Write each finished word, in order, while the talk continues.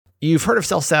You've heard of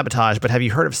self-sabotage, but have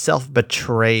you heard of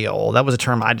self-betrayal? That was a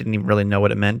term I didn't even really know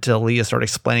what it meant until Leah started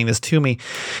explaining this to me.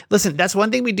 Listen, that's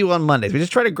one thing we do on Mondays. We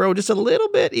just try to grow just a little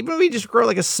bit, even if we just grow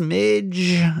like a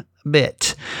smidge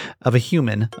bit of a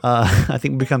human. I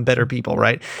think we become better people,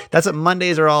 right? That's what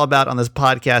Mondays are all about on this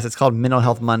podcast. It's called Mental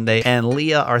Health Monday, and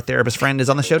Leah, our therapist friend, is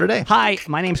on the show today. Hi,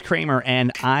 my name's Kramer,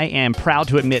 and I am proud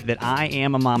to admit that I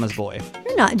am a mama's boy.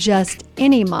 You're not just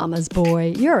any mama's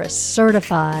boy. You're a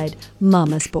certified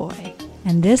mama's boy.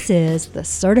 And this is the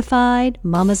Certified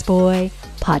Mama's Boy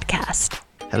podcast.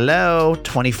 Hello,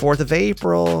 24th of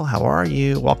April. How are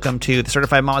you? Welcome to the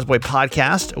Certified Mama's Boy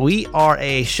podcast. We are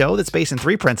a show that's based in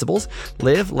 3 principles: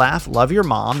 live, laugh, love your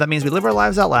mom. That means we live our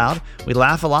lives out loud, we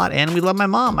laugh a lot, and we love my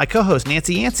mom, my co-host,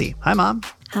 Nancy Yancey. Hi, Mom.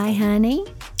 Hi, honey.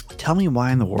 Tell me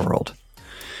why in the world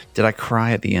did I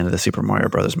cry at the end of the Super Mario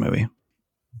Brothers movie?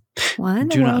 Why in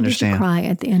the world did you cry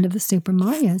at the end of the Super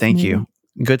Mario Thank movie? you.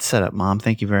 Good setup, Mom.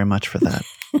 Thank you very much for that.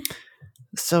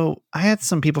 So I had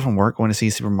some people from work going to see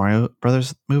Super Mario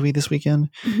Brothers movie this weekend,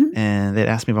 and they'd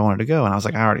asked me if I wanted to go, and I was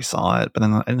like, I already saw it, but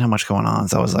then I didn't have much going on,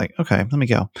 so I was like, okay, let me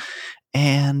go.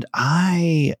 And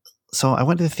I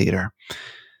went to the theater,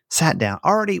 sat down,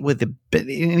 already with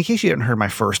in case you hadn't heard my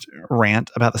first rant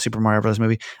about the Super Mario Brothers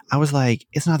movie, I was like,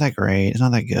 it's not that great, it's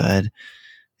not that good,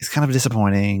 it's kind of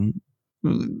disappointing.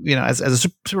 You know, as a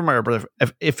Super Mario Brothers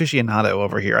aficionado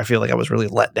over here, I feel like I was really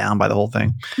let down by the whole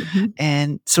thing.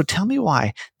 And so tell me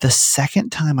why the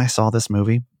second time I saw this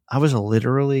movie, I was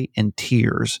literally in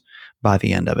tears by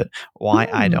the end of it. Why?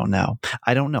 I don't know.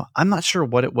 I'm not sure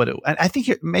what it I think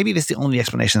maybe this is the only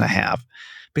explanation I have,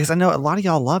 because I know a lot of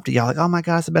y'all loved it. Y'all like, oh my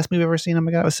God, it's the best movie I've ever seen. Oh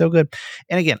my God, it was so good.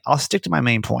 And again, I'll stick to my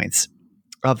main points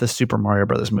of the Super Mario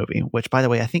Brothers movie, which, by the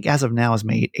way, I think as of now has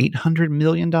made $800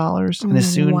 million and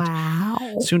is soon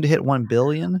to hit $1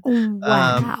 billion.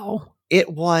 Wow. It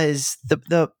was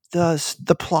the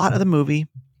plot of the movie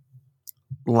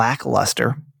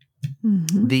lackluster.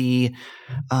 There's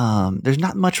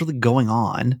not much really going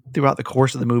on throughout the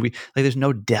course of the movie. Like, there's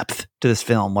no depth to this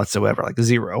film whatsoever, like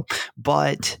zero.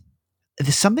 But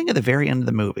there's something at the very end of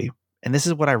the movie. And this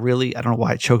is what I don't know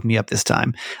why it choked me up this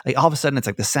time. Like, all of a sudden it's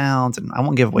like the sounds, and I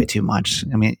won't give away too much.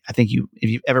 I mean, I think if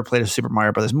you've ever played a Super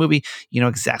Mario Brothers movie, you know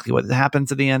exactly what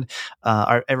happens at the end,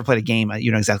 or ever played a game,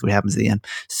 you know exactly what happens at the end.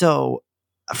 So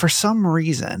for some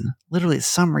reason, literally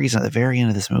some reason at the very end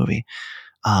of this movie,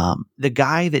 the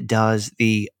guy that does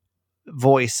the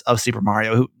voice of Super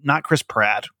Mario, not Chris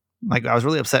Pratt. Like, I was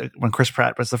really upset when Chris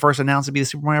Pratt was the first announced to be the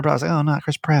Super Mario Bros. I was like, oh, not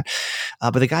Chris Pratt.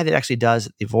 But the guy that actually does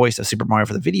the voice of Super Mario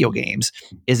for the video games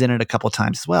is in it a couple of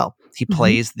times as well. He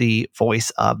plays the voice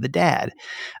of the dad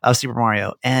of Super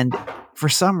Mario. And for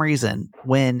some reason,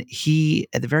 when he,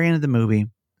 at the very end of the movie,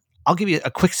 I'll give you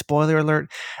a quick spoiler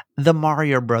alert, the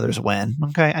Mario Brothers win.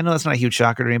 Okay. I know that's not a huge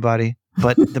shocker to anybody,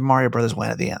 but the Mario Brothers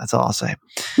win at the end. That's all I'll say.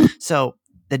 So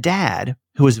the dad,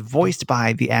 who is voiced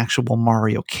by the actual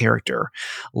Mario character,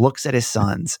 looks at his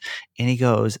sons and he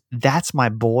goes, "That's my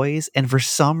boys." And for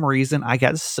some reason, I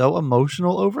got so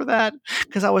emotional over that,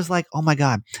 because I was like, oh my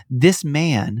God, this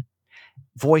man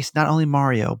voiced not only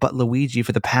Mario, but Luigi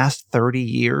for the past 30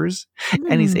 years.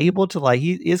 And he's able to, like,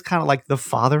 he is kind of like the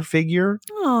father figure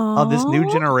of this new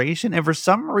generation. And for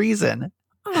some reason,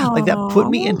 like, that put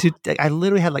me into, I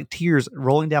literally had like tears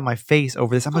rolling down my face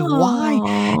over this. I'm like, why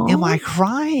am I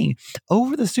crying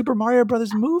over the Super Mario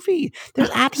Brothers movie? There's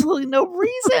absolutely no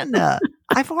reason.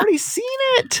 I've already seen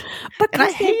it. And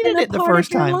I hated it the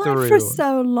first time through. For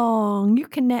so long. You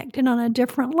connected on a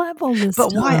different level this time.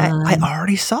 But why? I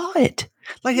already saw it.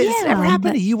 Like, has it ever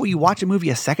happened to you where you watch a movie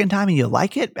a second time and you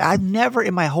like it? I've never,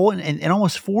 in my whole, in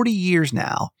almost 40 years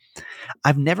now,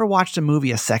 I've never watched a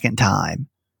movie a second time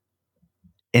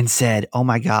and said, oh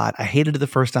my God, I hated it the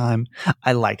first time,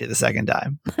 I liked it the second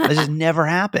time. That just never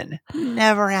happened.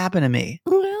 Never happened to me.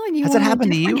 Well, you has it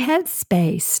happened to you?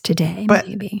 Headspace today, but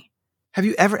maybe. Has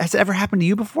it ever happened to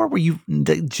you before, where you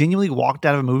genuinely walked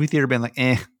out of a movie theater being like,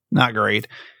 not great,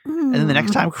 and then the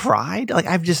next time cried? Like,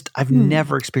 I've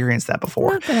never experienced that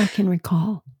before. Not that I can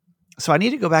recall. So I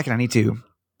need to go back and I need to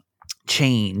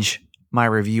change my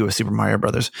review of Super Mario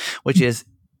Brothers, which is,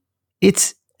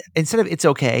 instead of it's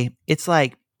okay, it's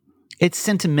like, it's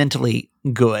sentimentally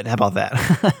good. How about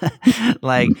that?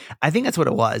 Like, I think that's what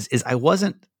it was, is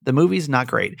the movie's not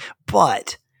great,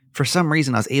 but for some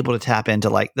reason I was able to tap into,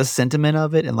 like, the sentiment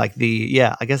of it, and like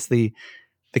I guess the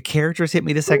characters hit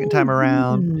me the second time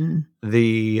around. I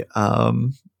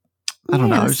don't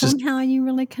know. It's somehow you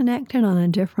really connected on a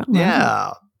different level.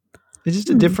 Yeah. It's just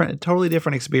a totally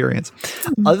different experience.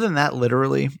 Other than that,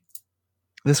 literally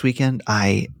this weekend,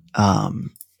 I'm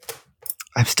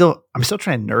still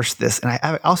trying to nurse this, and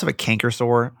I also have a canker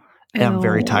sore And I'm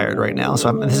very tired right now.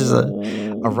 So this is a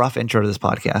rough intro to this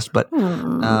podcast, but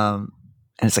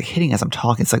and it's like hitting as I'm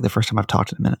talking. It's like the first time I've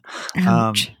talked in a minute.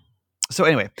 Ouch. So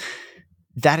anyway,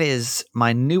 that is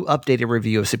my new updated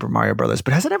review of Super Mario Brothers.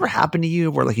 But has it ever happened to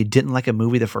you where like you didn't like a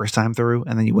movie the first time through,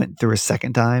 and then you went through a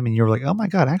second time, and you were like, "Oh my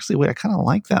god, actually, wait, I kind of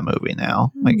like that movie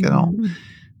now." Like, you know,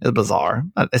 it's bizarre.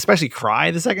 Especially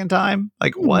cry the second time.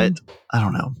 Like what? I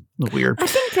don't know. Weird. I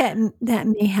think that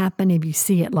may happen if you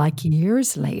see it like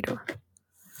years later.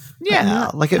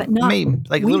 Yeah, like it may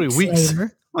like literally weeks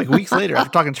later. Like weeks later,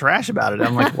 after talking trash about it,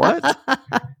 I'm like, what?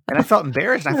 And I felt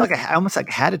embarrassed. And I felt like I almost like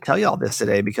had to tell you all this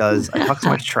today because I talked so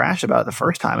much trash about it the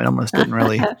first time. It almost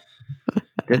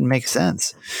didn't make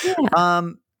sense. Yeah.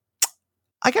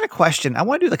 I got a question. I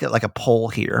want to do like a poll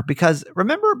here because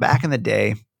remember back in the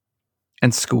day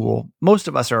in school, most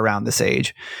of us are around this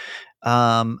age.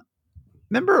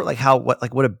 Remember like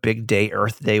what a big day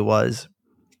Earth Day was?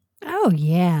 Oh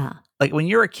yeah. Like when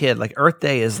you're a kid, like Earth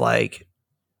Day is like,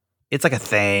 it's like a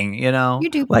thing, you know? You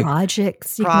do like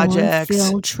projects. You go on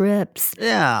field trips.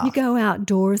 Yeah. You go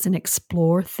outdoors and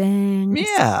explore things.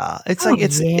 Yeah. It's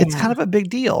it's kind of a big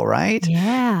deal, right?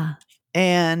 Yeah.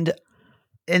 And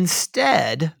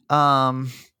instead, for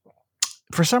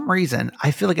some reason,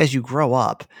 I feel like as you grow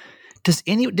up, did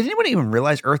anyone even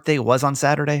realize Earth Day was on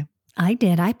Saturday? I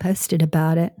did. I posted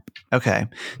about it. Okay.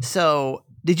 So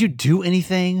did you do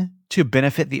anything to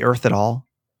benefit the earth at all?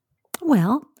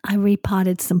 Well, I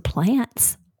repotted some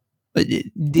plants. But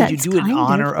did you do it in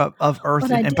honor of Earth?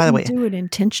 But I and by the way, didn't do it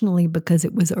intentionally because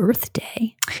it was Earth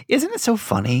Day. Isn't it so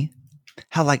funny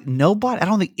how like nobody, I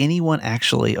don't think anyone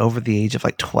actually over the age of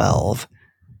like 12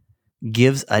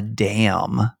 gives a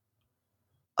damn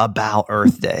about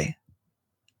Earth Day.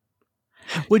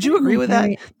 Would you agree with that?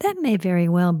 That may very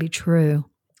well be true.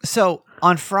 So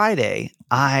on Friday,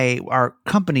 our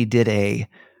company did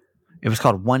it was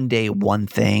called One Day, One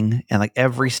Thing. And like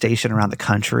every station around the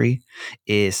country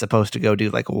is supposed to go do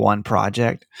like one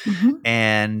project. Mm-hmm.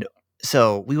 And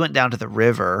so we went down to the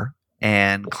river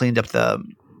and cleaned up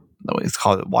it's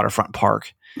called the waterfront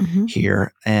park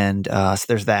here. And so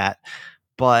there's that.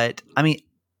 But I mean,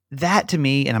 that to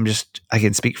me, and I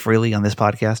can speak freely on this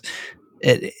podcast,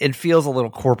 it feels a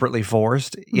little corporately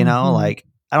forced, you know, like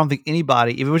I don't think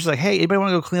anybody, if it was just like, hey, anybody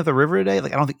want to go clean up the river today?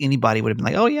 Like, I don't think anybody would have been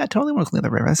like, oh yeah, I totally want to clean up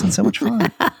the river. That sounds so much fun.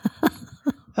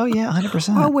 Oh yeah,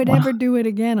 100%. Or would ever do it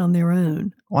again on their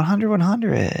own. 100.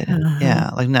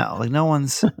 Yeah. Like no, like no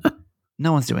one's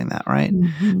doing that. Right.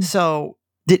 Mm-hmm. So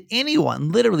did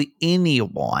literally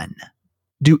anyone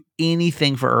do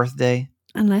anything for Earth Day?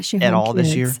 Unless you at all kids.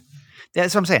 This year?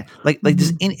 That's what I'm saying. Like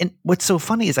does and what's so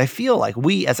funny is I feel like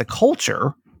we as a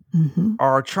culture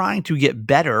are trying to get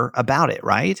better about it,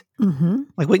 right?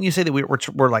 Like, wouldn't you say that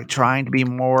we're like trying to be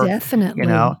more, definitely, you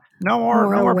know, no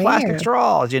more plastic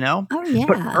straws, you know? Oh yeah.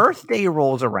 But Earth Day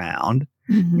rolls around,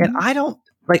 and I don't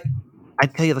like. I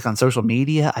tell you, like on social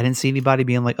media, I didn't see anybody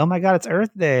being like, "Oh my God, it's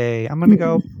Earth Day! I'm going to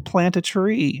go plant a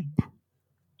tree."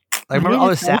 I remember all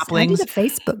the saplings. I did a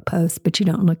Facebook post, but you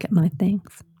don't look at my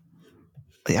things.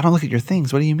 I don't look at your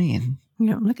things. What do you mean? You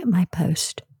don't look at my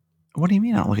post. What do you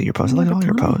mean I don't look at your posts? I look at all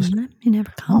your posts. You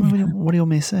never comment. What do you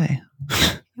want me to say?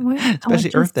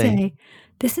 Especially Earth Day. Say,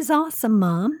 this is awesome,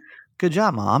 Mom. Good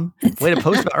job, Mom. Way to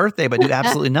post about Earth Day, but do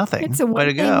absolutely nothing. It's a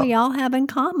one thing we all have in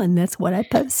common. That's what I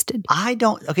posted.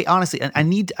 Okay, honestly, I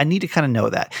need to kind of know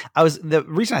that. The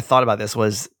reason I thought about this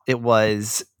was when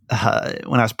I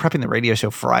was prepping the radio show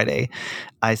Friday,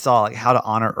 I saw like how to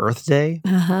honor Earth Day.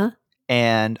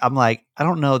 And I'm like, I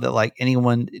don't know that like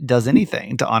anyone does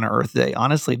anything to honor Earth Day.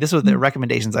 Honestly, this was the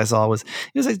recommendations I saw it was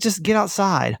like, just get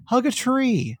outside, hug a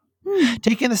tree,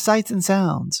 take in the sights and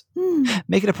sounds,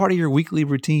 make it a part of your weekly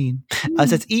routine. It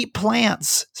says eat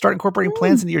plants, start incorporating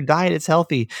plants into your diet. It's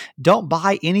healthy. Don't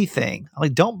buy anything. I'm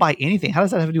like, don't buy anything. How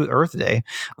does that have to do with Earth Day?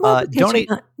 Donate.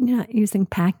 You're not using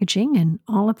packaging and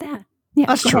all of that. Yeah,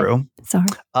 that's true. Sorry.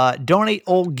 Donate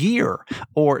old gear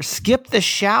or skip the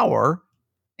shower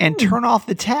and turn off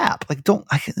the tap. Like,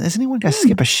 is anyone going to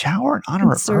skip a shower in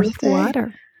honor of Earth Day?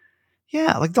 Water.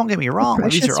 Yeah, like don't get me wrong.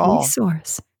 These are all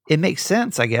resource. It makes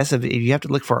sense, I guess, if you have to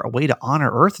look for a way to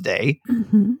honor Earth Day.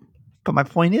 But my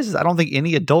point is I don't think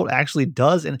any adult actually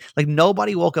does. And like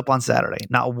nobody woke up on Saturday,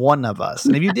 not one of us.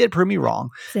 And if you did, prove me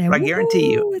wrong. But I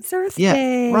guarantee you, it's Earth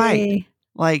Day. Right.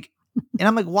 Like, and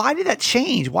I'm like, why did that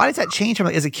change? Why does that change? From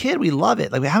like, as a kid, we love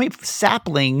it. Like, how many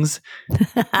saplings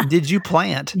did you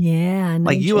plant? Yeah, no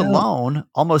like you joke. alone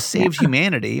almost saved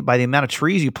humanity by the amount of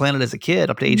trees you planted as a kid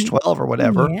up to age 12 or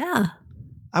whatever. Yeah,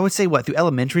 I would say through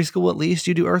elementary school at least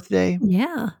you do Earth Day.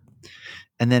 Yeah,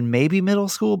 and then maybe middle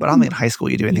school, but I don't think in high school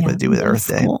you do anything to do with Earth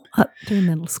Day. Up through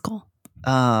middle school.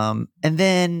 And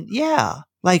then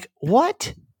like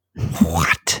what?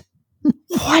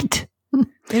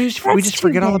 We just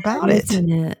forget all about it.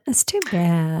 Isn't it? It's too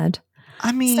bad.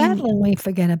 I mean, sadly, we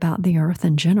forget about the earth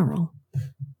in general.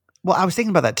 Well, I was thinking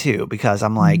about that too, because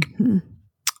I'm like, We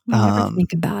never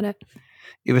think about it.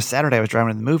 It was Saturday. I was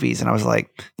driving to the movies, and I was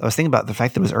thinking about the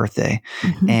fact that it was Earth Day,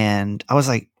 and I was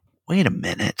like, wait a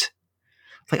minute.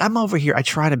 Like, I'm over here. I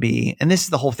try to be, and this is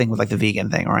the whole thing with like the vegan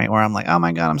thing, right? Where I'm like, oh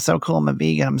my God, I'm so cool. I'm a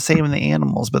vegan. I'm saving the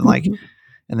animals. But like,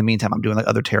 in the meantime, I'm doing like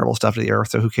other terrible stuff to the earth.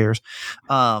 So who cares?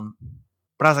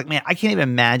 But I was like, man, I can't even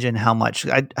imagine how much.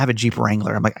 I have a Jeep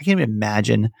Wrangler. I'm like, I can't even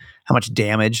imagine how much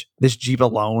damage this Jeep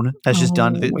alone has just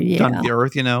done to the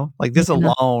earth. You know, like this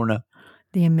alone.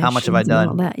 The emissions, how much have I done? And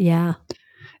all that, yeah.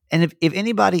 And if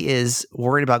anybody is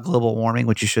worried about global warming,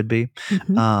 which you should be,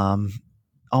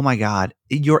 oh my God,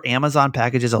 your Amazon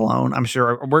packages alone, I'm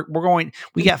sure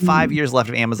we got 5 years left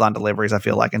of Amazon deliveries. I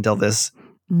feel like until this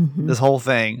whole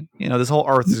thing, this whole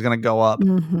earth is going to go up.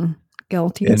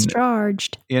 Guilty as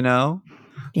charged. Yeah.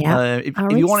 If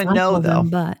you want to know though,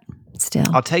 but still,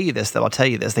 I'll tell you this.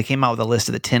 They came out with a list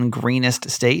of the 10 greenest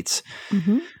states.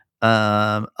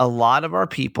 A lot of our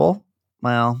people,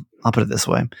 well, I'll put it this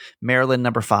way. Maryland,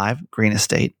 number 5, greenest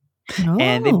state. Oh.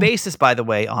 And they base this, by the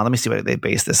way, on, let me see what they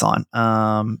base this on.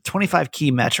 25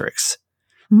 key metrics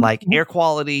like air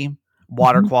quality,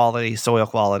 water quality, soil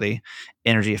quality,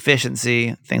 energy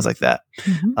efficiency, things like that.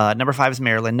 Number 5 is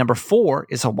Maryland. Number 4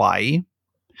 is Hawaii.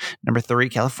 Number 3,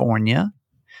 California.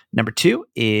 Number 2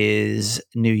 is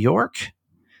New York.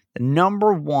 The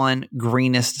number 1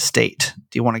 greenest state.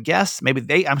 Do you want to guess?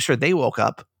 Maybe I'm sure they woke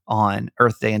up on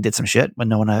Earth Day and did some shit when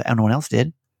no one else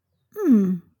did.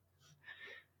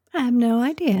 I have no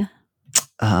idea.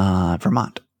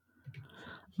 Vermont.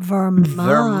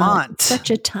 Such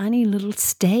a tiny little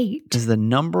state. Is the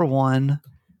number 1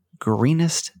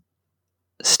 greenest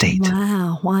state.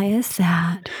 Wow. Why is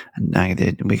that?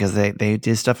 Because they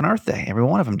did stuff on Earth Day. Every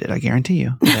one of them did. I guarantee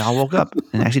you. They all woke up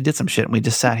and actually did some shit. And we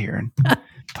just sat here and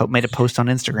made a post on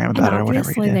Instagram about it or whatever.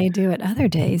 Obviously, they do it other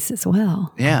days as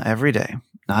well. Yeah, every day.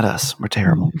 Not us. We're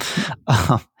terrible.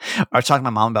 I was talking to my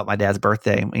mom about my dad's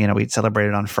birthday. We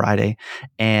celebrated on Friday,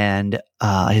 and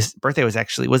his birthday was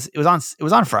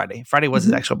on Friday. Friday was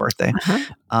his actual birthday.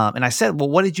 And I said, "Well,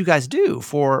 what did you guys do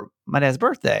for my dad's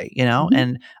birthday?"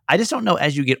 And I just don't know.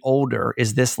 As you get older,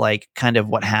 is this like kind of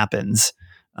what happens?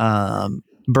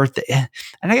 Birthday,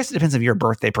 and I guess it depends if you're a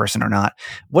birthday person or not.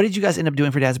 What did you guys end up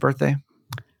doing for Dad's birthday?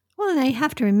 Well, I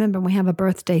have to remember we have a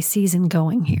birthday season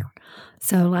going here.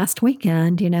 So last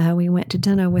weekend, we went to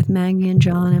dinner with Maggie and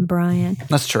John and Brian.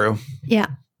 That's true. Yeah,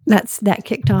 that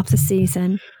kicked off the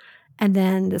season. And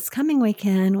then this coming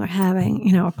weekend, we're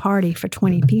having, a party for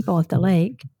 20 people at the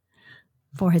lake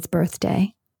for his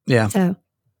birthday. Yeah. So,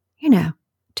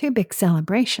 2 big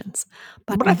celebrations.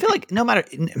 But I feel like no matter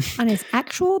on his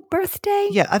actual birthday.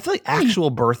 Yeah, I feel like actual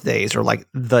birthdays are like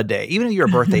the day. Even if you're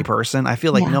a birthday person, I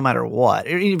feel like no matter what,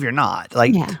 even if you're not,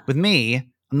 like with me,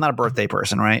 I'm not a birthday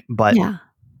person, right? But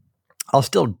I'll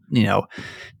still,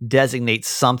 designate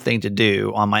something to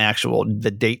do on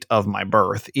the date of my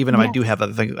birth, even if I do have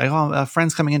other things like, a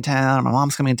friend's coming in town, or my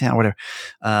mom's coming in town, or whatever,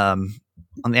 on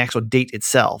the actual date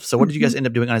itself. So what did you guys end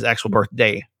up doing on his actual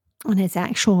birthday? On his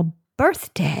actual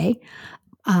birthday,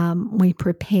 we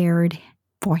prepared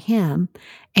for him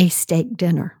a steak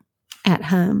dinner at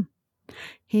home.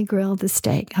 He grilled the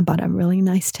steak. I bought a really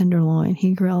nice tenderloin.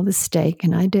 He grilled the steak,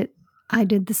 and I did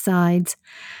the sides.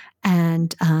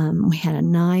 And we had a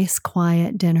nice,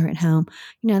 quiet dinner at home.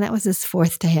 That was his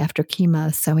 4th day after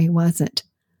chemo, so he wasn't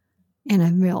in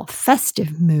a real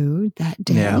festive mood that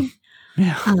day.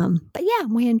 But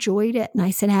we enjoyed it. And I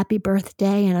said happy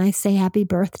birthday. And I say happy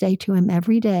birthday to him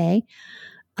every day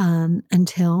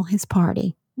until his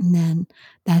party. And then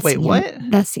that's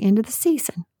the end of the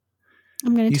season.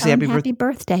 I'm going to tell him happy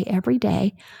birthday every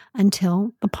day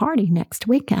until the party next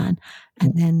weekend.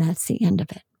 And then that's the end of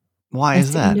it. Why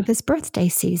is that? The end of his birthday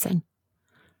season.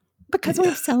 Because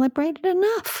we've celebrated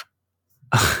enough.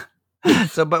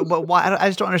 So, but why? I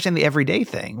just don't understand the everyday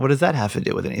thing. What does that have to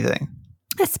do with anything?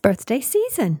 It's birthday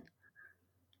season.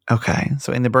 Okay.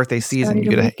 So in the birthday season, you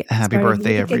get a happy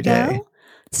birthday every day.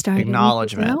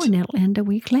 Acknowledgement. And it'll end a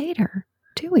week later,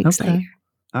 2 weeks later.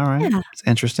 All right. Yeah. It's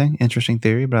interesting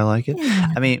theory, but I like it.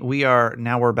 Yeah. I mean,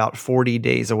 we're about 40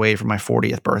 days away from my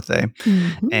 40th birthday,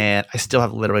 and I still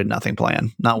have literally nothing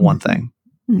planned. Not one thing.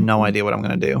 No idea what I'm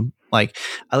going to do. Like,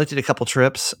 I looked at a couple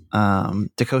trips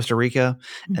to Costa Rica,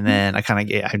 and then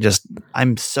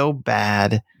I'm so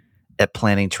bad at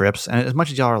planning trips. And as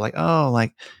much as y'all are like, oh,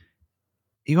 like,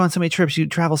 you go on so many trips, you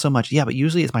travel so much. Yeah, but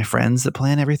usually it's my friends that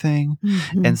plan everything.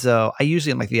 Mhm. And so I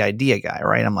usually am like the idea guy,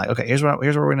 right? I'm like, okay, here's what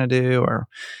we're going to do. Or,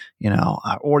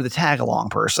 or the tag along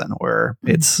person where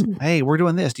it's, Mhm. hey, we're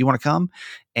doing this. Do you want to come?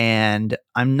 And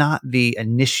I'm not the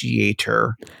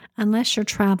initiator. Unless you're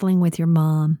traveling with your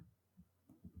mom.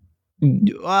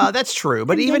 That's true.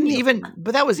 But And then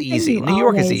but that was then easy. you New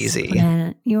York is always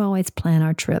easy. You always plan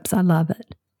our trips. I love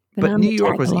it. But I'm New the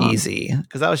York was tag-along. easy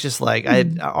because I was just like, I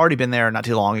had already been there not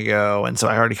too long ago. And so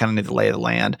I already kind of knew the lay of the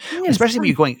land, It was especially when fun.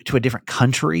 you're going to a different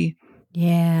country.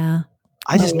 Yeah.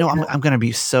 I just Oh, know yeah. I'm going to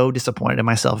be so disappointed in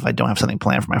myself if I don't have something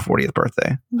planned for my 40th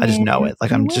birthday. I just know Yeah, it.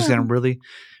 Like you I'm just going will. to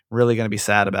really going to be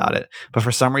sad about it. But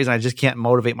for some reason, I just can't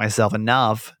motivate myself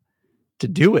enough to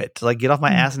do it, to like get off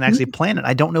my ass and actually plan it.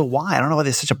 I don't know why. I don't know why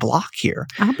there's such a block here.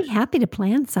 I'll be happy to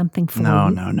plan something for No.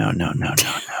 you.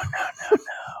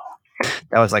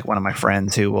 That was like one of my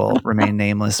friends who will remain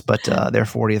nameless, but their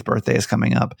 40th birthday is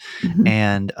coming up. Mhm.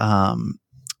 And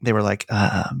they were like,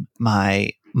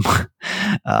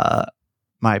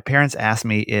 my parents asked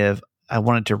me if I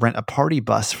wanted to rent a party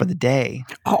bus for the day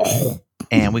Oh.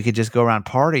 and we could just go around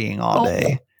partying all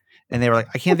day. And they were like,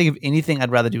 I can't think of anything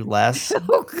I'd rather do less.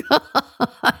 Oh, God.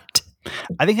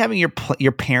 I think having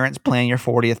your parents plan your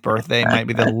 40th birthday might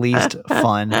be the least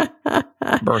fun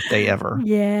birthday ever.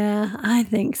 Yeah, I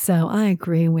think so. I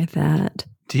agree with that.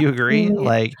 Do you agree? Yeah.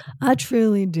 Like, I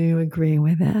truly do agree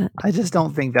with that. I just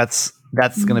don't think that's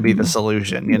going to be the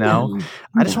solution, you know? No.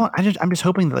 I'm just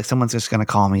hoping that like someone's just going to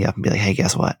call me up and be like, hey,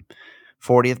 guess what?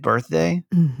 40th birthday.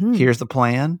 Mhm. Here's the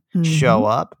plan. Mhm. Show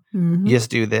up. Mhm. Just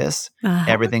do this. Uh-huh.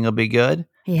 Everything will be good.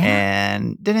 Yeah.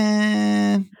 And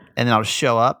then I'll just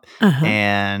show up Uh-huh.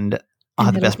 and I'll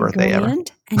have the it'll best be birthday ever.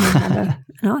 grand, and you'll have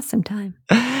an awesome time.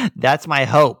 That's my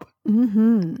hope.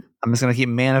 Mm-hmm. I'm just going to keep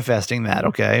manifesting that.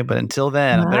 Okay. But until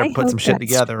then, I better put some shit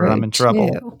together or I'm in trouble.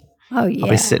 Too. Oh, yeah. I'll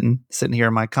be sitting here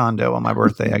in my condo on my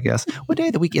birthday, I guess. What day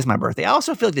of the week is my birthday? I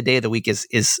also feel like the day of the week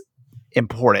is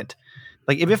important.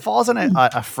 Like if it falls on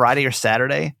a Friday or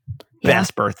Saturday,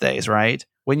 best birthdays, right?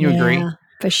 Wouldn't you agree?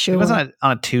 For sure. If it's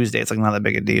on a Tuesday, it's like not that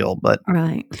big a deal. But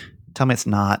right. tell me it's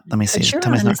not. Let me see. Sure,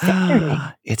 Tell me it's on not. a Saturday.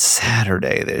 It's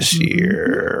Saturday this Mhm.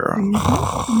 year.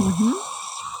 Mhm.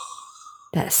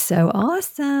 That's so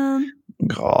awesome.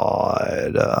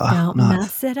 God. Don't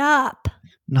mess it up.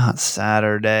 Not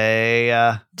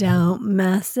Saturday. Don't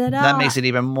mess it up. That makes it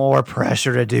even more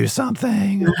pressure to do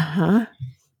something. Uh-huh.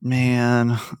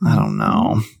 Man, I don't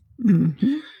know.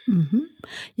 Mm-hmm. Mm-hmm.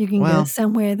 You can Well, go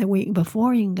somewhere the week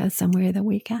before. You can go somewhere the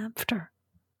week after.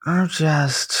 Or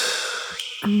just,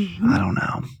 Mhm. I don't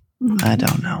know. Mhm. I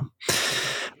don't know.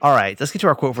 All right, let's get to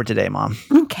our quote for today, Mom.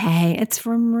 Okay, it's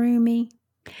from Rumi.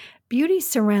 Beauty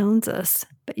surrounds us,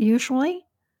 but usually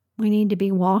we need to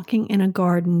be walking in a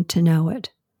garden to know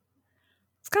it.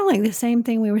 It's kind of like the same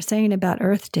thing we were saying about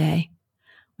Earth Day.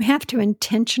 We have to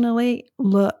intentionally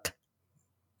look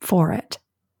for it.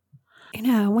 You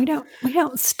know, we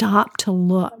don't stop to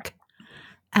look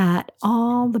at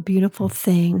all the beautiful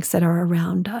things that are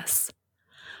around us.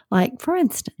 Like, for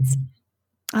instance,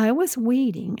 I was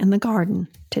weeding in the garden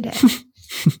today.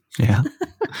 Yeah.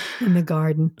 In the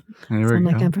garden. There I'm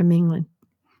we like go. I'm from England.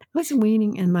 I was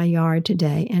weeding in my yard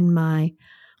today in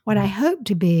what I hope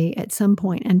to be at some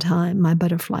point in time, my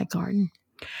butterfly garden.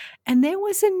 And there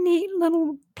was a neat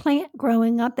little plant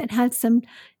growing up that had some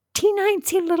teeny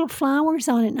little flowers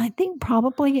on it. And I think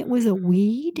probably it was a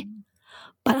weed,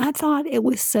 but I thought it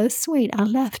was so sweet. I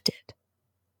left it.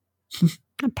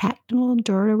 I packed a little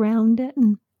dirt around it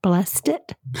and blessed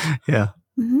it. Yeah.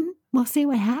 Mm-hmm. We'll see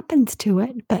what happens to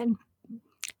it. But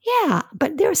yeah,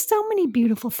 but there's so many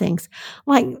beautiful things.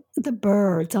 Like the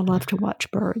birds. I love to watch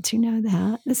birds. You know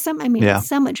that. There's there's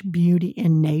so much beauty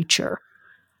in nature.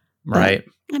 Right.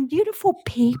 And beautiful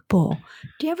people.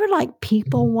 Do you ever like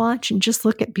people watch and just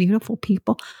look at beautiful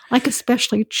people? Like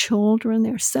especially children.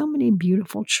 There's so many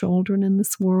beautiful children in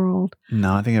this world.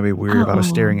 No, I think it'd be weird if I was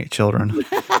staring at children.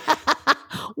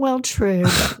 Well, true.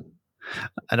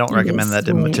 I don't recommend that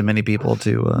to many people.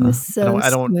 So I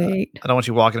don't sweet. I don't want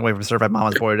you walking away from Certified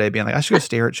Mama's Boy today being like, I should go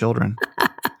stare at children.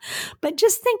 But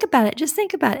just think about it. Just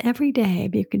think about it every day.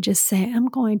 If you could just say, I'm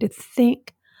going to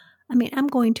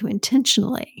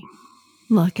intentionally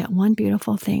look at one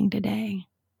beautiful thing today.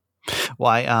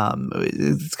 Well,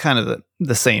 it's kind of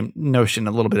the same notion,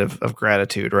 a little bit of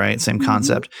gratitude, right? Same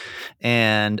concept.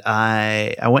 And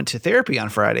I went to therapy on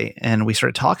Friday and we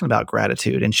started talking about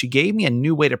gratitude and she gave me a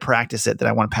new way to practice it that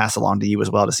I want to pass along to you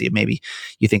as well to see if maybe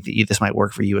you think that this might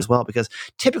work for you as well. Because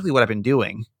typically what I've been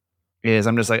doing is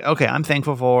I'm just like, okay, I'm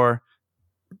thankful for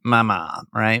my mom,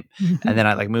 right? And then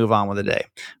I like move on with the day.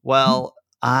 Well,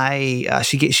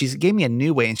 she gave me a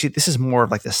new way, and this is more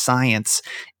of like the science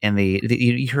and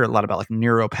you hear a lot about like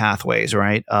neural pathways,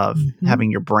 right? Of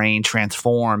having your brain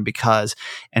transform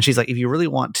and she's like, if you really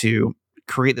want to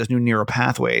create those new neural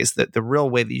pathways, that the real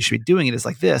way that you should be doing it is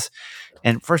like this.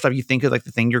 And first off, you think of like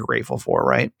the thing you're grateful for,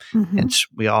 right? And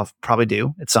we all probably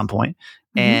do at some point.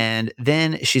 And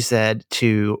then she said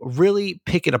to really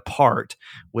pick it apart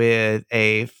with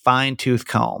a fine-tooth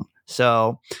comb.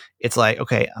 So it's like,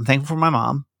 okay, I'm thankful for my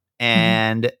mom.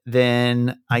 And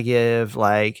then I give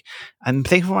I'm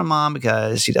thankful for my mom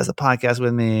because she does the podcast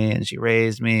with me and she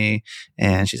raised me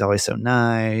and she's always so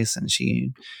nice. And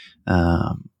she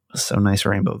was so nice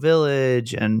for Rainbow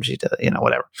Village and she does,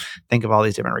 whatever. Think of all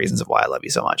these different reasons of why I love you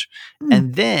so much.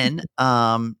 And then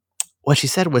what she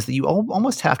said was that you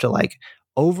almost have to like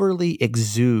overly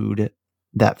exude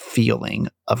that feeling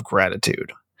of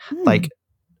gratitude. Like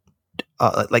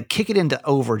kick it into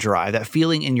overdrive, that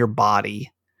feeling in your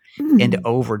body into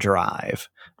overdrive.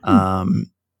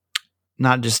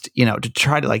 Not just, to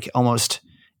try to like almost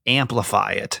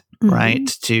amplify it, right?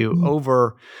 To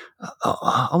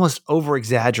almost over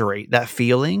exaggerate that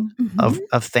feeling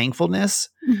of thankfulness.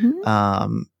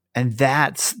 And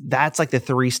that's like the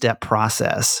 3-step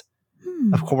process,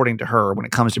 according to her, when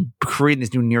it comes to creating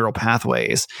these new neural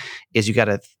pathways, is you got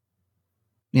to,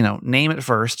 name it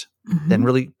first, then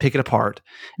really pick it apart,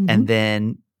 and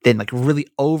then like really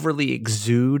overly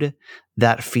exude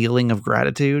that feeling of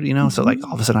gratitude, So like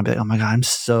all of a sudden I'd be like, oh my God, I'm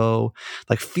so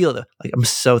like I'm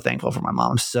so thankful for my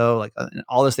mom. I'm so like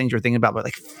all those things you're thinking about, but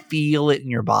like feel it in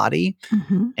your body.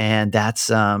 And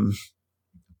that's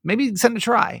maybe something to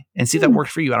try and see if that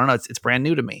works for you. I don't know. It's brand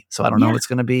new to me. So I don't know if it's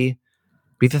going to be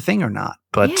the thing or not,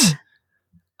 but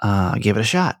give it a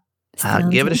shot.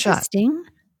 Give it a shot.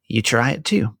 You try it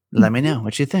too. Let me know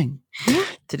what you think.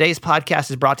 Today's podcast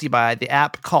is brought to you by the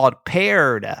app called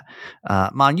Paired.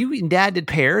 Mom, you and Dad did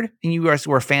Paired, and you guys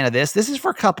were a fan of this. This is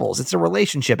for couples. It's a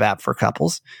relationship app for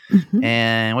couples.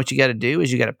 And what you got to do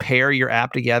is you got to pair your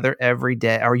app together every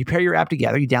day, or you pair your app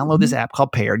together. You download this app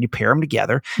called Paired. You pair them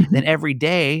together. Then every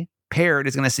day, Paired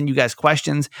is going to send you guys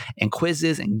questions and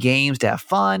quizzes and games to have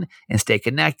fun and stay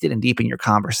connected and deepen your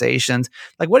conversations.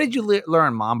 Like, what did you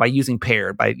learn, Mom, by using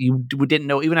Paired? You didn't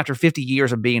know, even after 50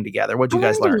 years of being together, what did you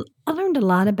guys learn? I learned a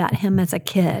lot about him as a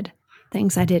kid,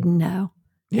 things I didn't know.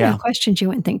 Questions you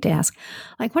wouldn't think to ask.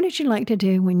 Like, what did you like to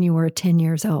do when you were 10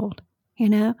 years old?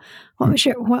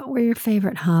 What were your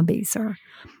favorite hobbies? Or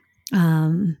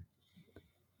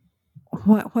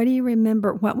what do you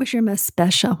remember? What was your most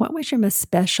special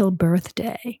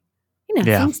birthday?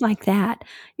 Things like that.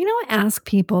 I ask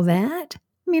people that.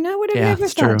 I would have never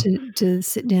thought to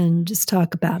sit down and just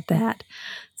talk about that.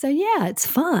 So it's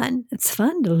fun. It's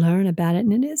fun to learn about it,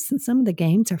 and it is. And some of the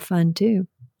games are fun too.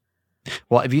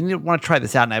 Well, if you want to try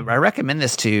this out, and I recommend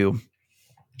this to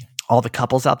all the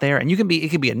couples out there, and it could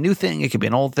be a new thing, it could be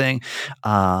an old thing.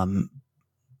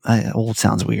 Old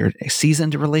sounds weird. A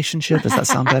seasoned relationship, does that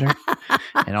sound better?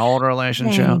 An old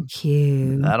relationship. Thank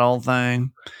you. That old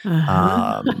thing.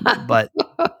 But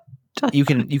you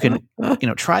can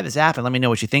try this app and let me know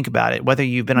what you think about it. Whether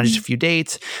you've been on just a few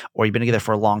dates or you've been together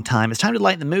for a long time, it's time to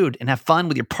lighten the mood and have fun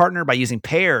with your partner by using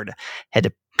Paired. Head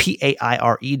to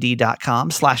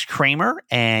paired.com/Kramer,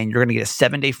 and you're going to get a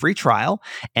 7-day free trial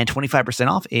and 25%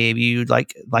 off. If you'd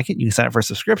like it, you can sign up for a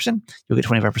subscription. You'll get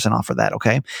 25% off for that.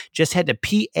 Okay. Just head to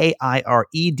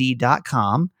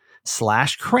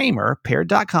paired.com/Kramer,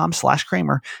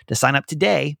 paired.com/Kramer to sign up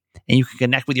today, and you can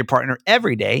connect with your partner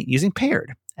every day using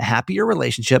Paired. A happier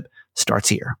relationship starts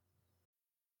here.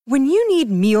 When you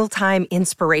need mealtime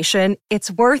inspiration,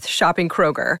 it's worth shopping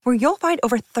Kroger, where you'll find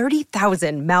over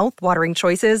 30,000 mouth-watering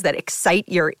choices that excite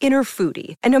your inner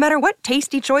foodie. And no matter what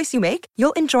tasty choice you make,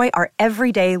 you'll enjoy our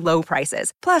everyday low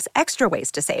prices, plus extra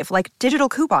ways to save, like digital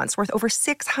coupons worth over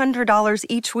 $600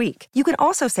 each week. You can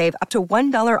also save up to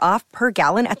 $1 off per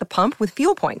gallon at the pump with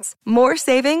fuel points. More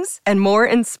savings and more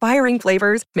inspiring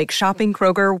flavors make shopping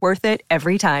Kroger worth it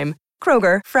every time.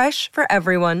 Kroger, fresh for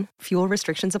everyone. Fuel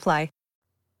restrictions apply.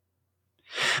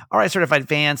 All right, certified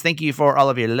fans, thank you for all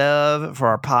of your love for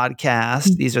our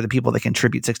podcast. These are the people that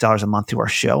contribute $6 a month to our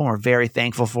show, and we're very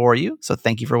thankful for you. So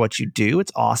thank you for what you do.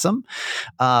 It's awesome.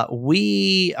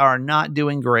 We are not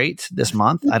doing great this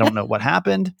month. I don't know what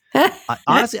happened.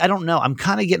 Honestly, I don't know. I'm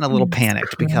kind of getting a little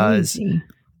panicked because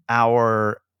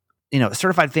our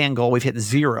certified fan goal, we've hit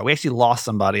 0. We actually lost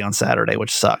somebody on Saturday,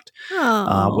 which sucked with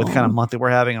the kind of month that we're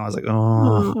having. I was like,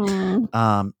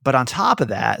 but on top of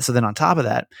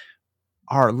that,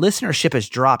 our listenership has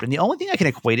dropped. And the only thing I can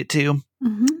equate it to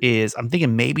is I'm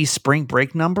thinking maybe spring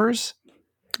break numbers.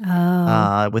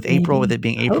 with April, with it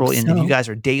being April. And if you guys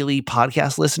are daily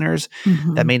podcast listeners,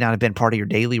 that may not have been part of your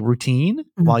daily routine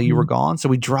while you were gone. So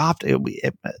we dropped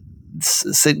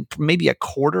maybe a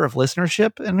quarter of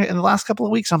listenership in the last couple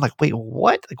of weeks. I'm like, wait,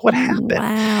 what? Like, what happened?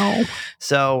 Wow.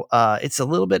 So it's a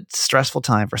little bit stressful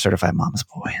time for Certified Mama's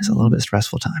Boy. It's a little bit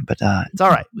stressful time, but it's all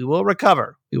right. We will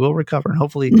recover. And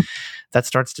hopefully that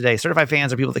starts today. Certified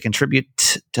fans are people that contribute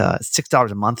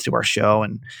 $6 a month to our show.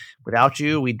 And without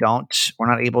you, we're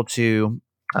not able to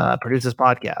produce this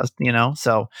podcast,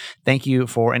 So thank you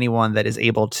for anyone that is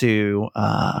able to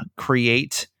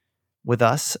create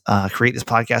this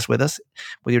podcast with us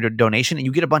with your donation, and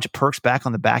you get a bunch of perks back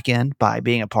on the back end by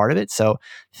being a part of it. So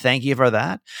thank you for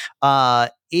that.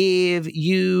 If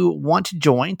you want to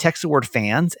join, text the word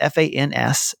FANS,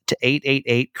 FANS, to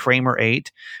 888 Kramer 8.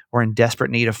 We're in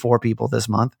desperate need of 4 people this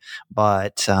month,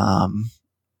 but I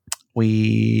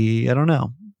don't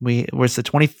know. It's the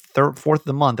 24th of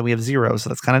the month and we have 0.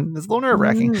 So it's a little nerve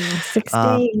wracking. 6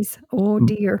 days. Oh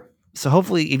dear. So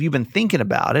hopefully if you've been thinking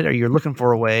about it or you're looking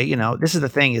for a way, this is the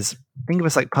thing is, think of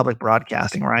us like public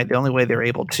broadcasting, right? The only way they're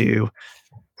able to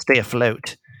stay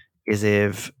afloat is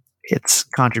if it's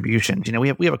contributions. We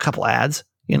have a couple ads,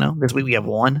 this week we have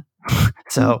 1.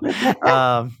 So,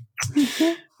 if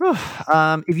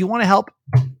you want to help,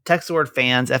 text the word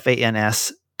FANS,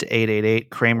 FANS, to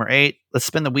 888 Kramer 8. Let's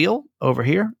spin the wheel over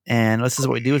here. And this is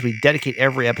what we do is we dedicate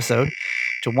every episode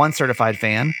to one certified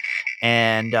fan.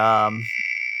 And,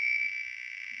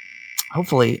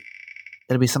 hopefully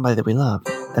it'll be somebody that we love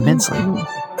immensely,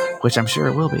 which I'm sure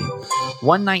it will be.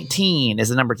 119 is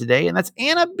the number today, and that's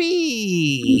Anna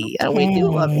B. Okay. We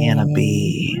do love Anna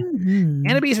B.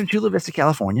 Anna B is from Chula Vista,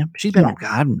 California. She's been,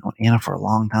 I've known Anna for a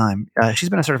long time. She's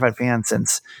been a certified fan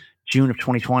since June of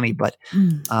 2020, but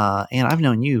Anna, I've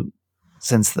known you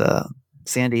since the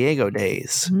San Diego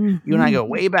days. You and I go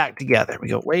way back together. We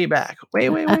go way back,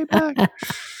 way back.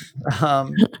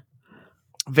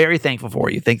 Very thankful for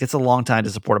you. Think it's a long time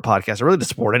to support a podcast, or really to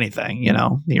support anything.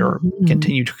 Your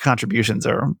continued contributions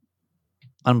are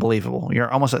unbelievable. You're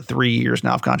almost at 3 years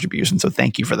now of contribution. So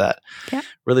thank you for that. Yeah.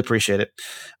 Really appreciate it.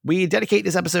 We dedicate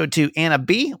this episode to Anna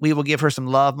B. We will give her some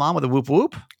love, Mom, with a whoop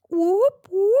whoop. Whoop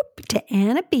whoop to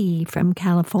Anna B from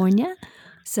California.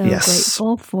 So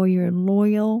grateful for your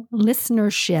loyal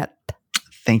listenership.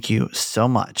 Thank you so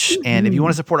much. And if you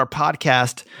want to support our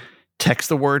podcast, text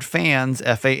the word FANS,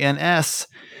 FANS,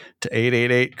 to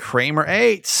 888 Kramer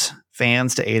 8.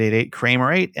 FANS to 888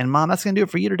 Kramer 8. And Mom, that's going to do it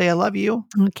for you today. I love you.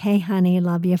 Okay, honey.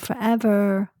 Love you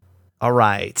forever. All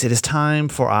right. It is time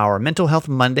for our Mental Health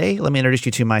Monday. Let me introduce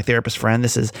you to my therapist friend.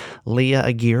 This is Leah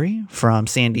Aguirre from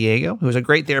San Diego, who is a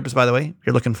great therapist, by the way. If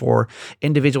you're looking for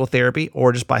individual therapy,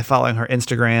 or just by following her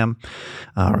Instagram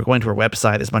or going to her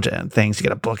website, there's a bunch of things to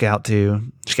get a book out to.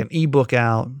 She got an ebook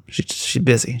out. She's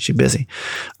busy. She's busy.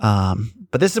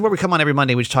 But this is where we come on every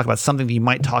Monday. We just talk about something that you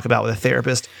might talk about with a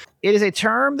therapist. It is a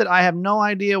term that I have no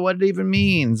idea what it even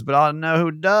means, but I know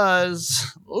who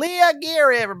does. Leah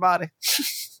Aguirre, everybody.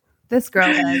 This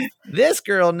girl does. This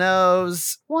girl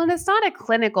knows. Well, and it's not a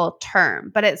clinical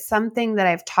term, but it's something that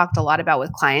I've talked a lot about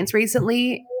with clients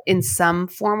recently in some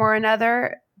form or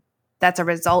another. That's a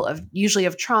result of usually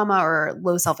of trauma or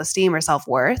low self-esteem or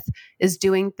self-worth, is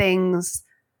doing things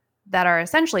that are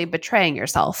essentially betraying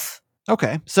yourself.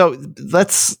 Okay. So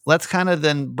let's kind of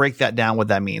then break that down, what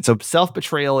that means. So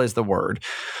self-betrayal is the word.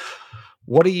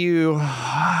 What do you,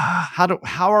 how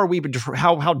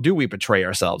do we betray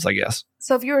ourselves, I guess?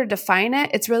 So if you were to define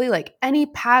it, it's really like any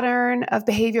pattern of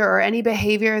behavior or any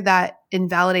behavior that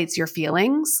invalidates your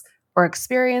feelings or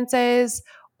experiences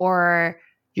or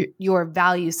your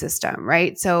value system,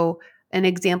 right? So an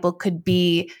example could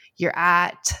be you're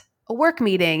at a work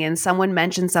meeting and someone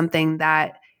mentions something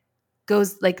that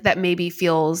goes like that maybe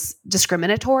feels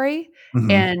discriminatory.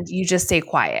 And you just stay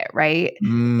quiet, right?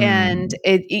 And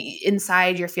it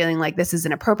inside you're feeling like this is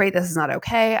inappropriate, this is not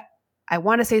okay. I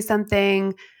want to say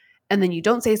something, and then you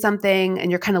don't say something, and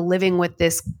you're kind of living with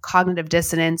this cognitive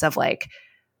dissonance of like,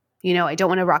 I don't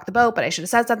want to rock the boat, but I should have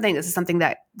said something. This is something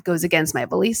that goes against my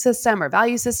belief system or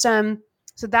value system.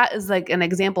 So that is like an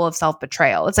example of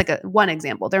self-betrayal. It's like one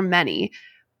example. There are many.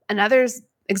 Another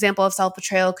example of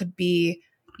self-betrayal could be,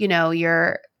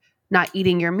 you're not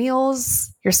eating your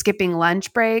meals, you're skipping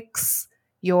lunch breaks,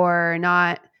 you're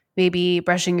not maybe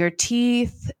brushing your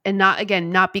teeth, and not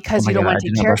because you don't want to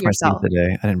take care of yourself. I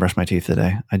didn't brush my teeth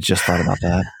today. I just thought about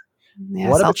that. Yeah,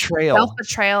 what a betrayal.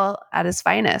 Self-betrayal at its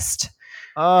finest.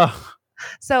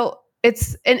 So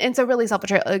it's, and so really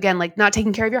self-betrayal, again, like not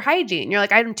taking care of your hygiene. You're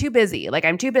like, I'm too busy. I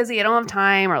don't have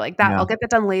time, or like that. Yeah. I'll get that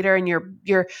done later. And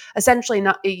you're essentially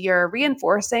you're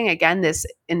reinforcing again, this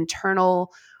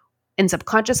internal in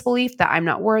subconscious belief that I'm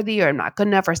not worthy or I'm not good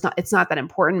enough or it's not that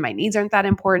important. My needs aren't that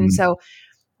important. So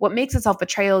what makes it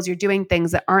self-betrayal is you're doing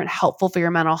things that aren't helpful for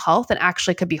your mental health and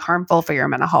actually could be harmful for your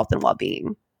mental health and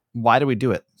well-being. Why do we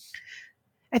do it?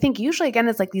 I think usually, again,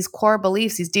 it's like these core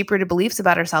beliefs, these deep-rooted beliefs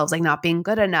about ourselves, like not being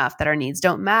good enough, that our needs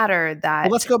don't matter, that...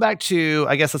 Well, let's go back to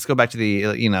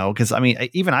the, because I mean,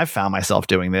 even I've found myself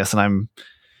doing this, and I'm,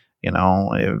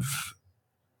 if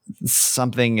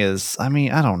something is, I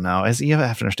mean, I don't know, as you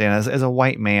have to understand, as a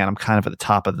white man, I'm kind of at the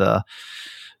top of the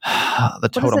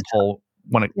totem pole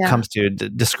when it comes to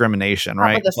discrimination,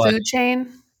 right? The food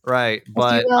chain. Right.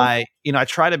 But I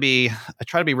try to be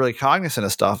really cognizant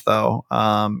of stuff though.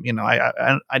 I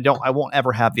won't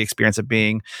ever have the experience of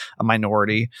being a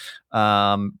minority.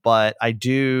 But I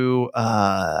do,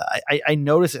 I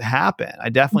notice it happen. I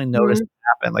definitely notice it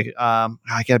happen. Like,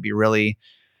 I gotta be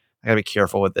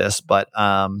careful with this, but,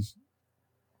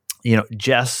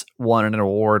 Jess won an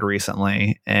award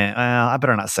recently and I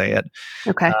better not say it.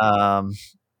 Okay.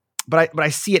 But I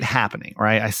see it happening,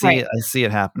 right? I see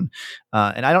it happen.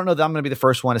 And I don't know that I'm going to be the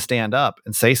first one to stand up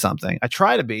and say something. I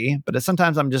try to be, but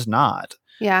sometimes I'm just not.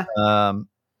 Yeah.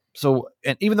 So,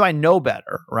 and even though I know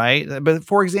better, right? But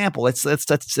for example, let's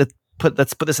put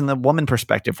this in the woman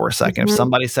perspective for a second. If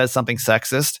somebody says something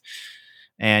sexist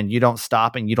and you don't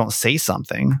stop and you don't say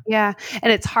something. Yeah.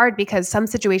 And it's hard because some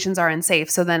situations are unsafe.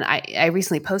 So then I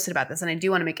recently posted about this, and I do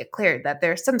want to make it clear that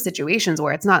there are some situations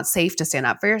where it's not safe to stand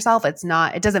up for yourself. It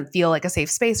doesn't feel like a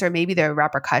safe space, or maybe there are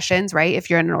repercussions, right?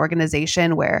 If you're in an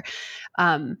organization where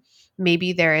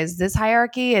maybe there is this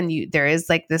hierarchy and there is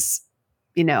like this,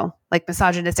 like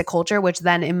misogynistic culture, which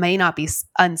then it may not be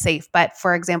unsafe. But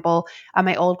for example, at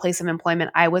my old place of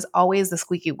employment, I was always the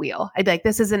squeaky wheel. I'd be like,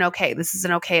 this isn't okay. This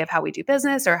isn't okay of how we do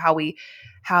business or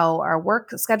how our work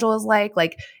schedule is like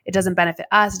it doesn't benefit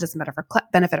us. It doesn't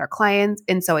benefit our clients.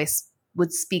 And so I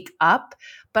would speak up,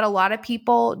 but a lot of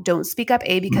people don't speak up,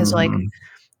 because like,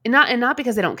 and not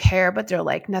because they don't care, but they're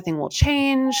like, nothing will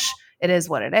change. It is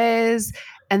what it is.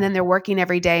 And then they're working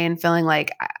every day and feeling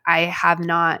like I have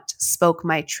not spoke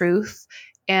my truth.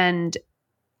 And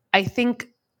I think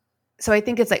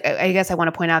it's like, I guess I want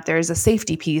to point out there's a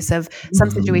safety piece of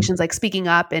some situations, like speaking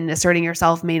up and asserting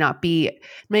yourself may not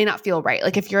feel right.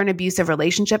 Like if you're in an abusive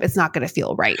relationship, it's not going to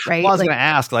feel right. Right. Well, I was going to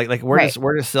ask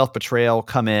where does self-betrayal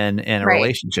come in a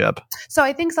relationship? So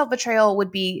I think self-betrayal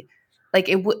would be like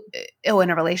in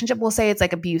a relationship, we'll say it's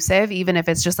like abusive, even if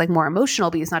it's just like more emotional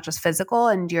abuse, not just physical.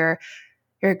 And you're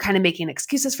kind of making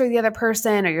excuses for the other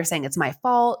person, or you're saying it's my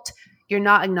fault. You're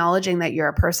not acknowledging that you're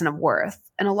a person of worth.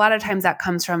 And a lot of times that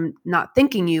comes from not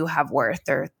thinking you have worth,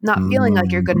 or not feeling like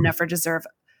you're good enough or deserve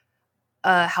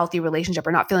a healthy relationship,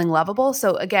 or not feeling lovable.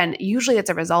 So again, usually it's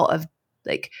a result of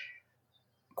like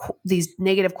these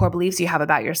negative core beliefs you have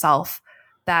about yourself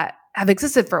that have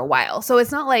existed for a while. So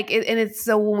it's not like,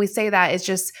 so when we say that, it's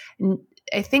just,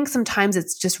 I think sometimes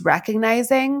it's just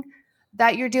recognizing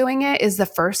that you're doing it is the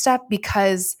first step,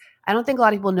 because I don't think a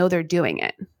lot of people know they're doing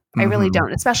it. I really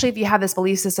don't, especially if you have this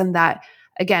belief system that,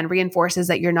 again, reinforces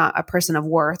that you're not a person of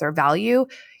worth or value.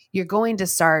 You're going to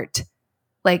start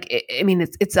like,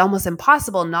 it's almost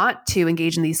impossible not to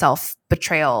engage in these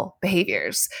self-betrayal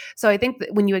behaviors. So I think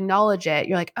that when you acknowledge it,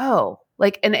 you're like, oh,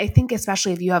 like, and I think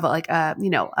especially if you have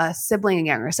a sibling, a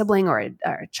younger sibling or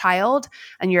a child,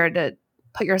 and you're to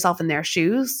put yourself in their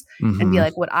shoes and be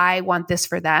like, would I want this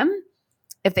for them?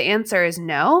 If the answer is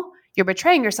no, you're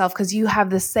betraying yourself, because you have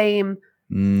the same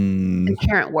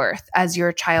inherent worth as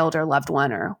your child or loved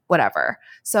one or whatever.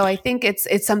 So I think it's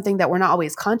something that we're not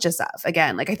always conscious of.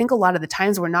 Again, like I think a lot of the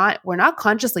times we're not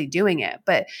consciously doing it.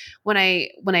 But when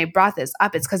I brought this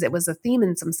up, it's because it was a theme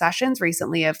in some sessions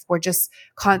recently of we're just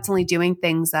constantly doing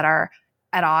things that are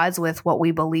at odds with what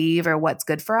we believe or what's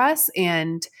good for us.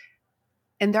 And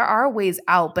there are ways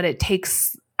out, but it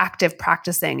takes active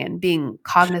practicing and being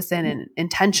cognizant and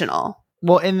intentional.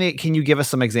 Well, can you give us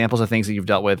some examples of things that you've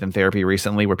dealt with in therapy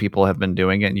recently where people have been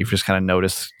doing it and you've just kind of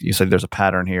noticed, you said there's a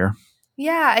pattern here?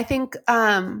 Yeah, I think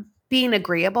being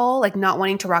agreeable, like not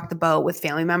wanting to rock the boat with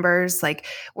family members, like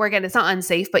where again, it's not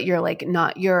unsafe, but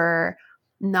you're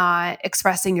not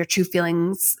expressing your true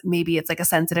feelings. Maybe it's like a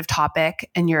sensitive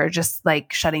topic and you're just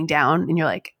like shutting down and you're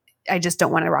like, I just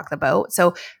don't want to rock the boat.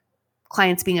 So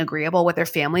clients being agreeable with their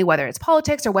family, whether it's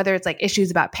politics or whether it's like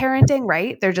issues about parenting,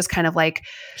 right? They're just kind of like,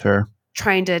 sure,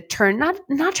 trying to turn,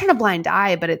 not turn a blind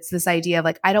eye, but it's this idea of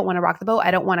like, I don't want to rock the boat.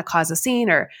 I don't want to cause a scene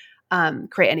or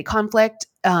create any conflict.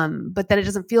 But then it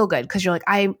doesn't feel good because you're like,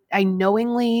 I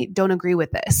knowingly don't agree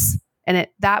with this. And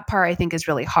that part I think is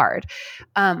really hard.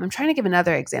 I'm trying to give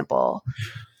another example.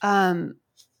 Let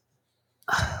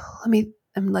me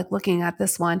I'm like looking at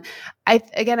this one. I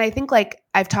think like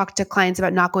I've talked to clients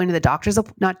about not going to the doctor's,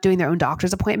 not doing their own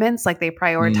doctor's appointments. Like they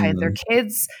prioritize their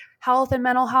kids' health and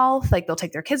mental health. Like they'll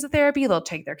take their kids to therapy. They'll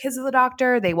take their kids to the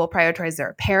doctor. They will prioritize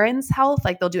their parents' health.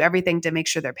 Like they'll do everything to make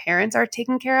sure their parents are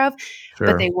taken care of,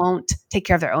 but they won't take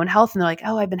care of their own health. And they're like,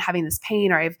 oh, I've been having this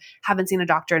pain, or I haven't seen a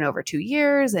doctor in over 2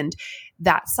 years. And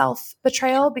that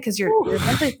self-betrayal, because you're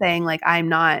essentially saying like,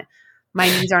 my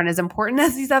needs aren't as important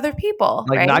as these other people.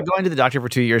 Like right? not going to the doctor for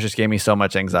 2 years just gave me so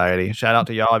much anxiety. Shout out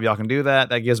to y'all if y'all can do that.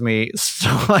 That gives me so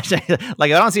much.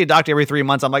 Like I don't see a doctor every 3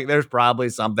 months. I'm like, there's probably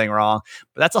something wrong.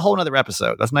 But that's a whole nother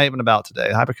episode. That's not even about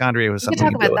today. Hypochondria was something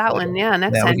we can talk about that one. Yeah,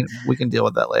 next time we can deal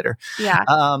with that later. Yeah.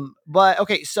 But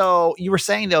okay, so you were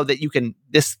saying though that you can.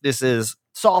 This is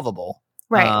solvable.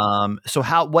 Right. So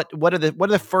what are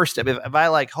the first steps? If I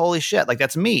like, holy shit, like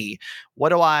that's me, what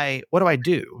do I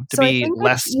do to be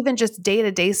less? Even just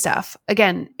day-to-day stuff.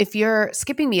 Again, if you're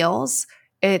skipping meals,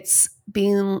 it's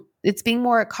being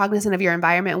more cognizant of your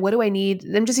environment. What do I need?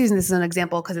 I'm just using this as an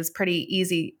example because it's pretty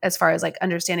easy as far as like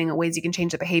understanding ways you can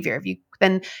change the behavior.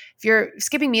 If you're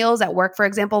skipping meals at work, for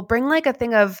example, bring like a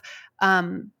thing of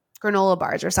granola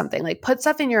bars or something. Like put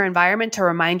stuff in your environment to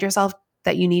remind yourself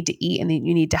that you need to eat and that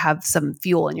you need to have some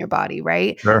fuel in your body,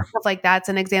 right? Sure. Stuff like that's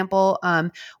an example.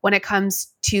 When it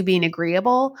comes to being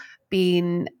agreeable,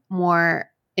 being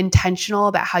more intentional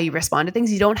about how you respond to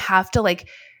things, you don't have to like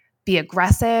be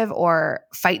aggressive or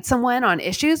fight someone on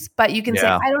issues, but you can say,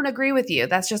 I don't agree with you.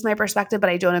 That's just my perspective, but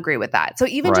I don't agree with that. So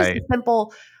even just a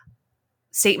simple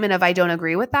statement of I don't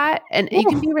agree with that, and you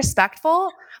can be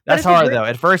respectful. That's hard though.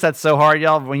 At first, that's so hard,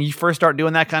 y'all. When you first start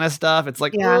doing that kind of stuff, it's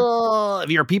like, if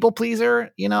you're a people pleaser,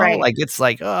 like it's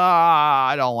like,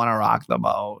 I don't want to rock the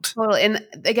boat. Totally. And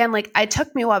again, like it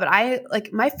took me a while,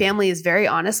 but my family is very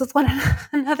honest with one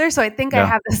another. So I think I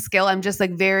have this skill. I'm just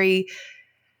like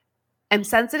I'm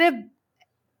sensitive,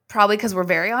 probably because we're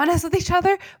very honest with each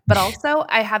other, but also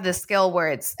I have this skill where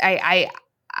it's,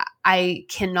 I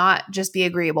cannot just be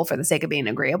agreeable for the sake of being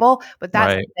agreeable, but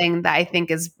that's the thing that I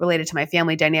think is related to my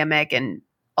family dynamic, and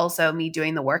also me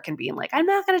doing the work and being like, I'm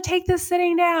not going to take this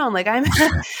sitting down. Like I'm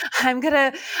going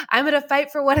to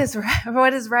fight for what is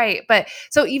right. But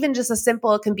so even just as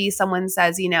simple, it can be someone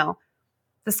says, the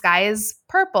sky is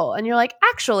purple. And you're like,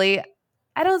 actually,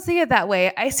 I don't see it that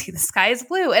way. I see the sky is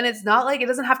blue. And it's not like, it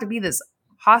doesn't have to be this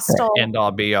hostile end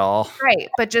all be all. Right.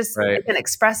 But just again,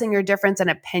 expressing your difference and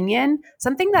opinion,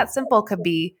 something that simple could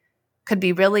be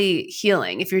really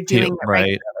healing if you're doing it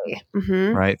regularly.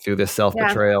 Mm-hmm. Right. Through this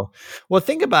self-betrayal. Well,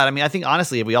 think about it. I mean, I think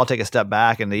honestly, if we all take a step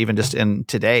back and even just in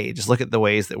today, just look at the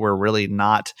ways that we're really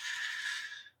not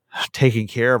taking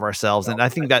care of ourselves. And I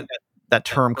think that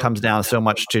term comes down so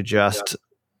much to just,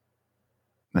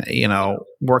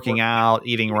 working out,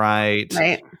 eating right.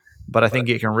 Right. But I think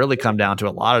it can really come down to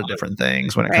a lot of different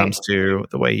things when it comes to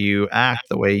the way you act,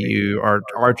 the way you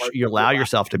you allow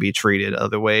yourself to be treated,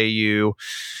 the way you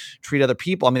treat other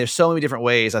people. I mean, there's so many different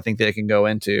ways I think that it can go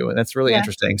into, and that's really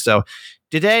interesting. So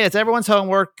today, it's everyone's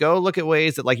homework. Go look at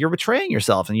ways that like you're betraying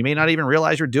yourself, and you may not even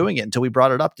realize you're doing it until we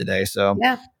brought it up today. So,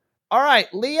 all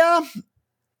right, Leah,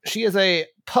 she is a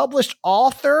published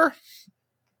author,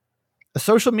 a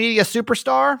social media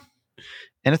superstar,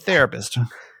 and a therapist.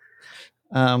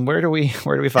 Where do we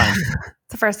find you? It's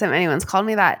the first time anyone's called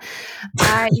me that.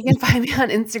 You can find me on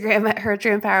Instagram at Her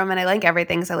True Empowerment. I link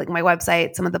everything. So I link my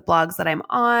website, some of the blogs that I'm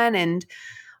on, and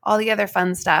all the other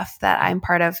fun stuff that I'm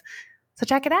part of. So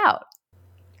check it out.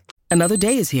 Another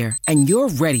day is here and you're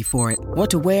ready for it. What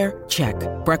to wear? Check.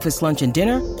 Breakfast, lunch, and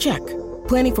dinner? Check.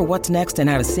 Planning for what's next and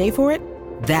how to save for it?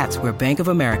 That's where Bank of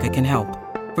America can help.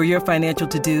 For your financial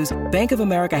to-dos, Bank of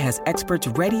America has experts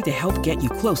ready to help get you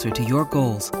closer to your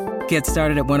goals. Get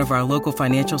started at one of our local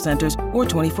financial centers or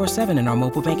 24/7 in our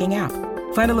mobile banking app.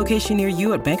 Find a location near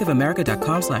you at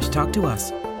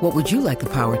bankofamerica.com/talktous. What would you like the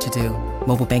power to do?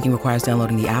 Mobile banking requires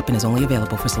downloading the app and is only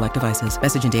available for select devices.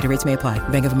 Message and data rates may apply.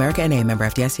 Bank of America NA, member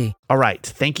FDIC. All right.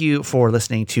 Thank you for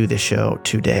listening to the show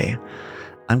today.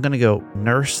 I'm going to go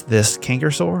nurse this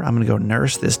canker sore. I'm going to go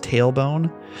nurse this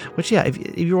tailbone, which,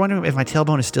 if you're wondering if my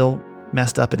tailbone is still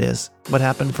messed up, it is. What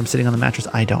happened from sitting on the mattress?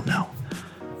 I don't know.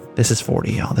 This is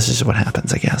 40, y'all. This is just what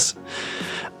happens, I guess.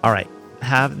 All right.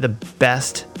 Have the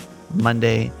best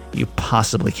Monday you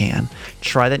possibly can.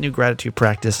 Try that new gratitude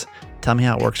practice. Tell me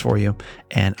how it works for you.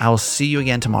 And I will see you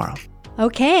again tomorrow.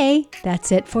 Okay,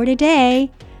 that's it for today.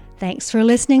 Thanks for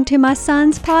listening to my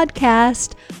son's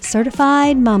podcast,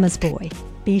 Certified Mama's Boy.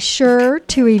 Be sure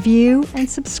to review and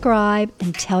subscribe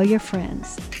and tell your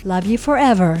friends. Love you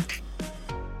forever.